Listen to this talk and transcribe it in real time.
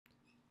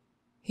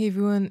Hey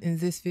everyone, in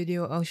this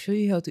video I'll show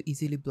you how to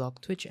easily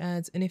block Twitch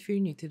ads, and if you're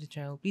new to the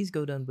channel, please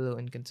go down below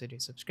and consider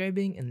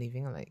subscribing and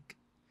leaving a like.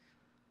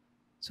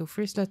 So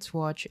first let's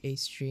watch a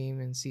stream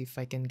and see if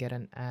I can get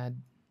an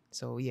ad.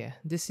 So yeah,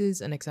 this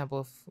is an example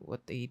of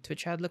what a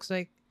Twitch ad looks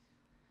like.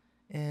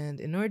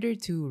 And in order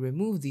to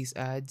remove these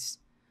ads,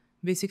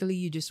 basically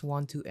you just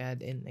want to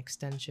add an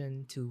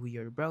extension to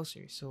your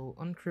browser. So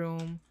on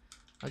Chrome,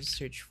 I'll just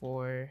search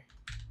for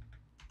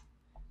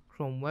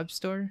Chrome Web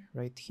Store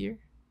right here.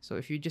 So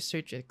if you just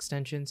search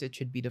extensions, it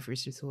should be the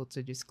first result.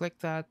 So just click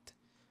that.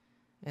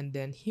 And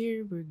then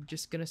here, we're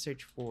just gonna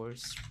search for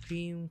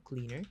Stream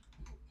Cleaner.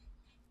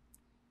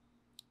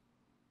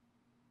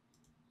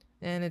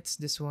 And it's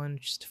this one,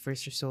 just the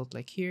first result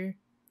like here.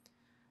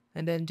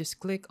 And then just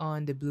click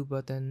on the blue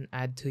button,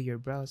 add to your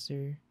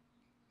browser.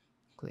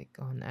 Click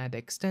on add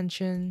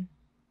extension.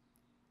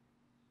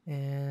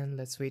 And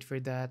let's wait for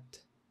that.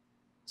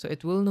 So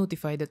it will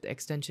notify that the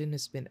extension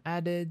has been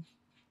added.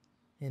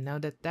 And now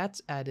that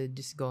that's added,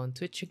 just go on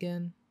Twitch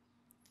again.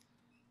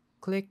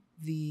 Click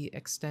the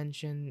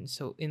extension.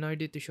 So in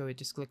order to show it,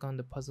 just click on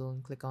the puzzle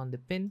and click on the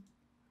pin.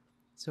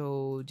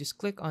 So just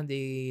click on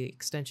the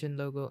extension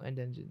logo and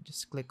then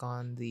just click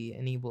on the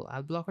enable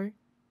ad blocker.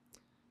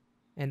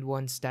 And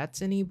once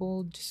that's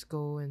enabled, just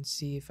go and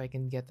see if I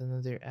can get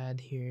another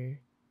ad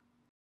here.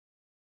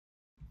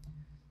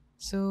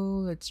 So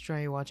let's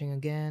try watching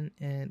again,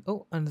 and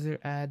oh, another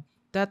ad.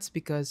 That's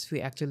because we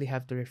actually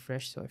have to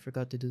refresh, so I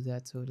forgot to do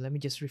that. So let me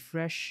just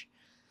refresh.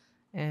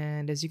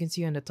 And as you can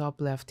see on the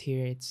top left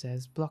here, it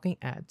says blocking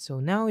ad. So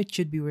now it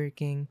should be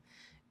working.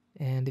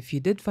 And if you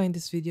did find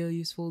this video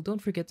useful,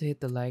 don't forget to hit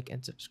the like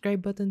and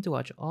subscribe button to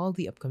watch all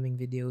the upcoming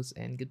videos,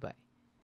 and goodbye.